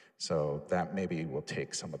better. So that maybe will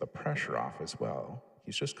take some of the pressure off as well.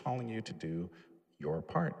 He's just calling you to do your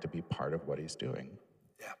part, to be part of what he's doing.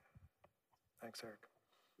 Yeah. Thanks, Eric.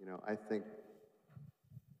 You know, I think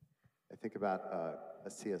about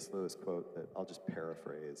a C.S. Lewis quote that I'll just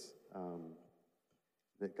paraphrase,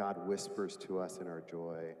 that God whispers to us in our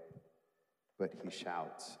joy, but he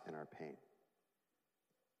shouts in our pain.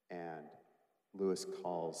 And Lewis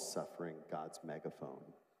calls suffering God's megaphone.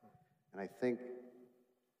 And I think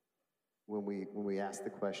when we ask the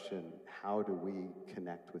question, how do we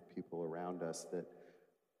connect with people around us, that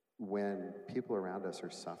when people around us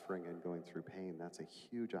are suffering and going through pain, that's a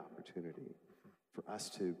huge opportunity for us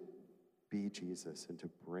to be Jesus and to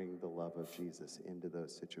bring the love of Jesus into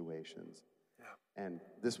those situations. Yeah. And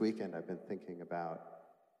this weekend I've been thinking about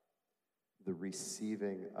the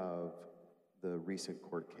receiving of the recent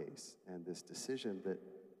court case and this decision that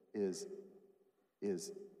is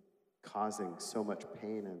causing so much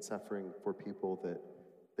pain and suffering for people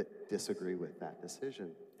that disagree with that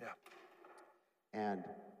decision. Yeah. And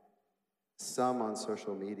some on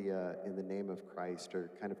social media, in the name of Christ, are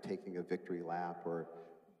kind of taking a victory lap or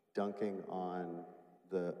dunking on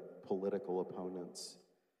the political opponents.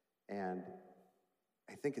 And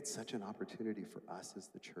I think it's such an opportunity for us as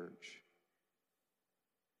the church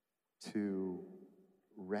to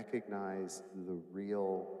recognize the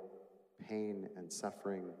real pain and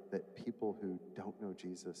suffering that people who don't know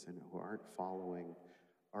Jesus and who aren't following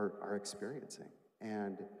are experiencing,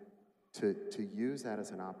 and to use that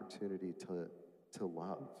as an opportunity to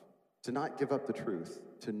love, to not give up the truth,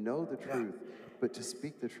 to know the truth, but to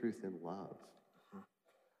speak the truth in love.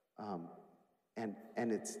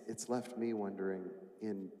 And it's left me wondering,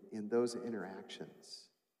 in those interactions,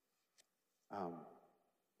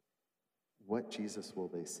 what Jesus will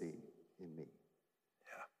they see in me?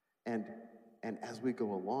 Yeah. And as we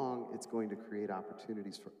go along, it's going to create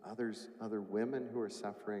opportunities for other women who are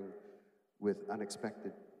suffering with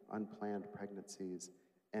unexpected, unplanned pregnancies.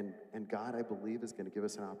 And God, I believe, is going to give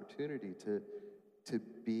us an opportunity to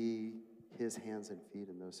be his hands and feet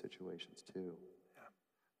in those situations too.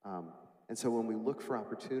 Yeah. And so when we look for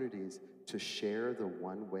opportunities to share the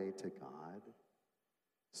one way to God,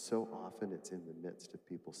 so often it's in the midst of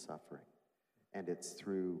people suffering. And it's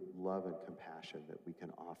through love and compassion that we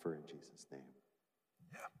can offer in Jesus' name.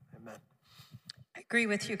 Yeah, amen. I agree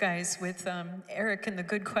with you guys, with Eric and the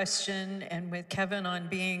good question, and with Kevin on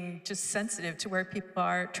being just sensitive to where people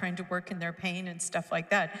are trying to work in their pain and stuff like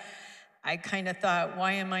that. I kind of thought,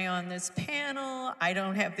 why am I on this panel? I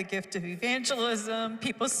don't have the gift of evangelism.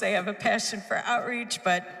 People say I have a passion for outreach,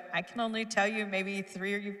 but I can only tell you maybe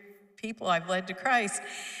 3 people I've led to Christ.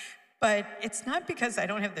 But it's not because I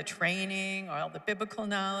don't have the training or all the biblical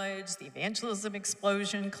knowledge, the evangelism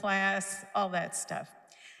explosion class, all that stuff.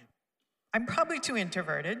 I'm probably too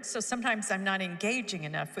introverted, so sometimes I'm not engaging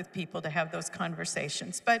enough with people to have those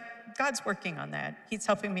conversations. But God's working on that. He's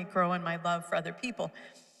helping me grow in my love for other people.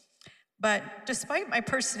 But despite my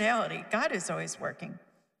personality, God is always working.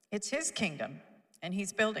 It's his kingdom, and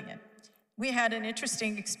he's building it. We had an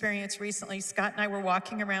interesting experience recently. Scott and I were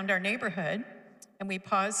walking around our neighborhood, and we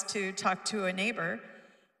paused to talk to a neighbor,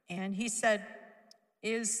 and he said,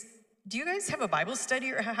 do you guys have a Bible study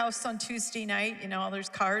at your house on Tuesday night? You know, all those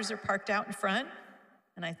cars are parked out in front.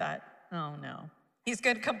 And I thought, oh no. He's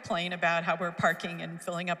going to complain about how we're parking and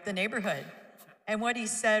filling up the neighborhood. And what he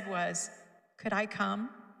said was, could I come?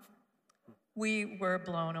 We were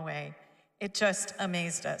blown away. It just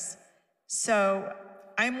amazed us. So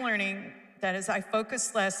I'm learning that as I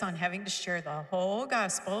focus less on having to share the whole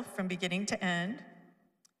gospel from beginning to end,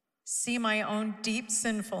 see my own deep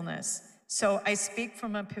sinfulness. So I speak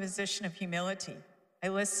from a position of humility. I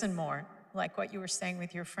listen more, like what you were saying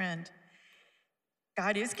with your friend.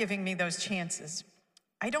 God is giving me those chances.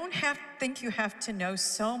 I don't think you have to know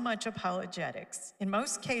so much apologetics. In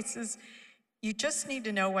most cases, you just need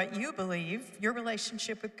to know what you believe, your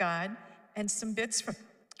relationship with God, and some bits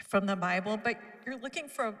from the Bible, but you're looking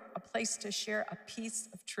for a place to share a piece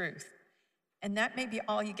of truth. And that may be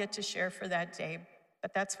all you get to share for that day,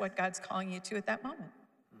 but that's what God's calling you to at that moment.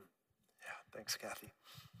 Yeah, thanks, Kathy.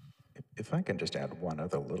 If I can just add one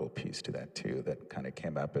other little piece to that too, that kind of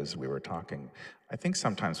came up as we were talking. I think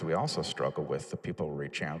sometimes we also struggle with the people we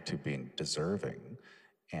reach out to being deserving.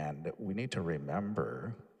 And we need to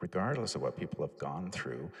remember, regardless of what people have gone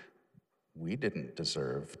through, we didn't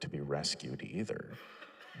deserve to be rescued either.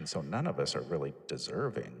 And so none of us are really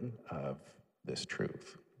deserving of this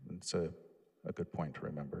truth. It's a good point to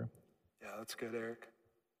remember. Yeah, that's good, Eric.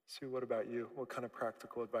 Sue, what about you? What kind of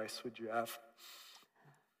practical advice would you have?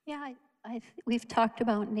 Yeah, we've talked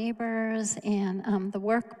about neighbors and the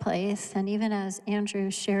workplace, and even as Andrew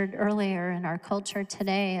shared earlier, in our culture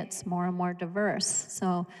today, it's more and more diverse.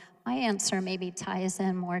 So my answer maybe ties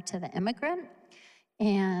in more to the immigrant,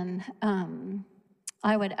 and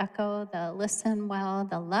I would echo the listen well,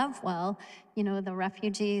 the love well. You know, the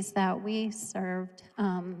refugees that we served,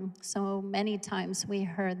 so many times we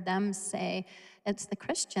heard them say, it's the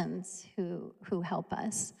Christians who help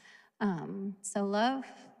us. So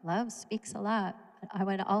love speaks a lot. I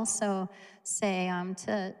would also say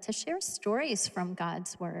to share stories from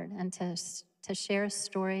God's word, and to share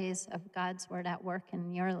stories of God's word at work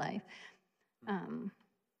in your life.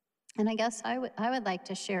 And I guess I would like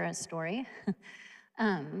to share a story.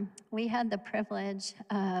 We had the privilege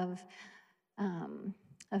of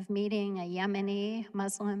meeting a Yemeni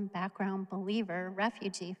Muslim background believer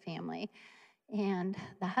refugee family, and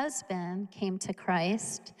the husband came to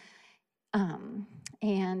Christ.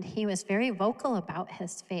 And he was very vocal about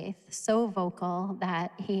his faith, so vocal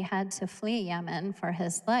that he had to flee Yemen for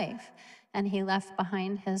his life. And he left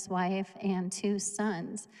behind his wife and 2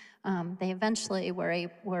 sons. They eventually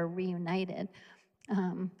were reunited.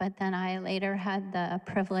 But then I later had the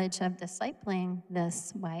privilege of discipling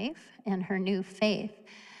this wife in her new faith.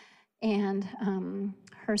 And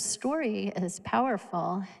her story is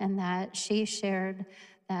powerful in that she shared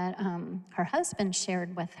that her husband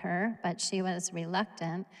shared with her, but she was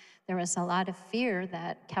reluctant. There was a lot of fear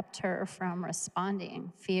that kept her from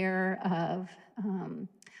responding, fear of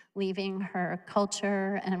leaving her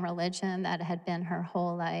culture and religion that had been her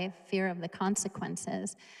whole life, fear of the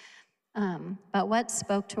consequences. But what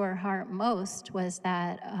spoke to her heart most was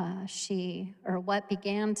that what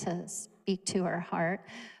began to speak to her heart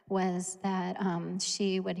was that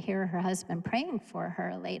she would hear her husband praying for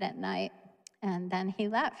her late at night. And then he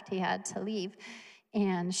left, he had to leave.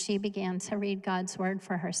 And she began to read God's word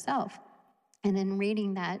for herself. And in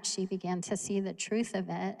reading that, she began to see the truth of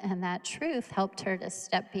it. And that truth helped her to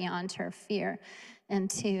step beyond her fear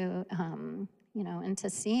into, into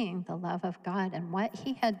seeing the love of God and what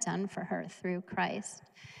he had done for her through Christ.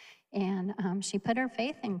 And she put her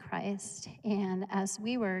faith in Christ. And as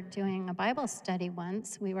we were doing a Bible study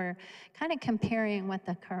once, we were kind of comparing what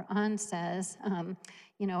the Quran says,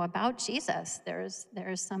 about Jesus.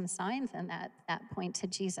 There's some signs in that point to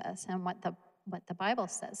Jesus and what the Bible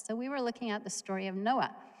says. So we were looking at the story of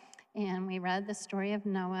Noah. And we read the story of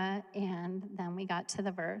Noah, and then we got to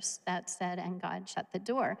the verse that said, "And God shut the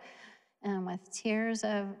door." And with tears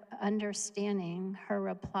of understanding, her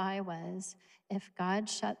reply was, if God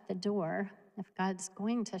shut the door, if God's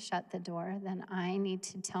going to shut the door, then I need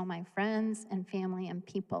to tell my friends and family and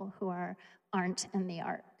people who aren't in the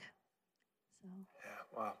ark. So.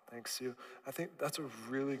 Yeah, wow, thanks, Sue. I think that's a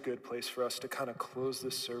really good place for us to kind of close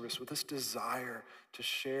this service with this desire to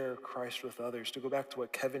share Christ with others. To go back to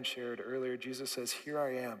what Kevin shared earlier, Jesus says, "Here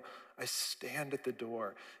I am. I stand at the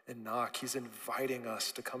door and knock." He's inviting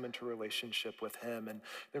us to come into relationship with him. And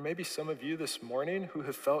there may be some of you this morning who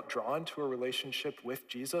have felt drawn to a relationship with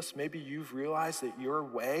Jesus. Maybe you've realized that your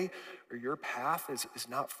way or your path is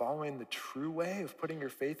not following the true way of putting your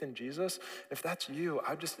faith in Jesus. If that's you,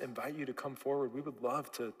 I just invite you to come forward. We would love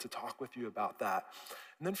to talk with you about that.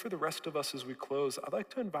 And then for the rest of us as we close, I'd like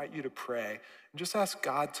to invite you to pray and just ask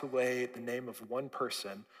God to lay the name of one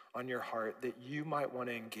person on your heart that you might want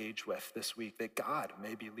to engage with this week, that God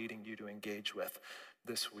may be leading you to engage with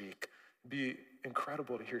this week. It'd be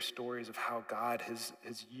incredible to hear stories of how God has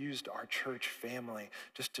used our church family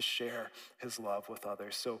just to share his love with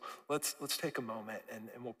others. So let's take a moment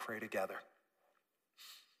and we'll pray together.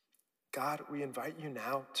 God, we invite you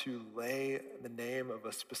now to lay the name of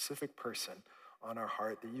a specific person on our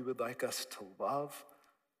heart that you would like us to love,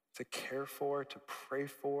 to care for, to pray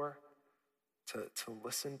for, to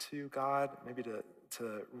listen to, God, maybe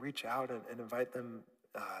to reach out and invite them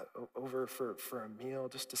over for a meal,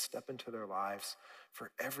 just to step into their lives. For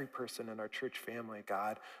every person in our church family,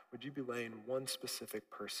 God, would you be laying one specific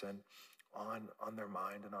person on their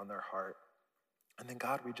mind and on their heart? And then,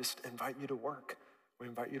 God, we just invite you to work. We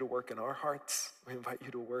invite you to work in our hearts. We invite you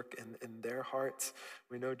to work in their hearts.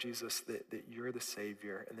 We know, Jesus, that you're the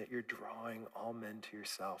Savior and that you're drawing all men to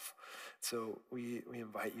yourself. So we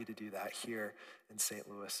invite you to do that here in St.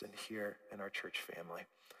 Louis and here in our church family.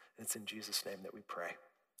 And it's in Jesus' name that we pray.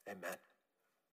 Amen.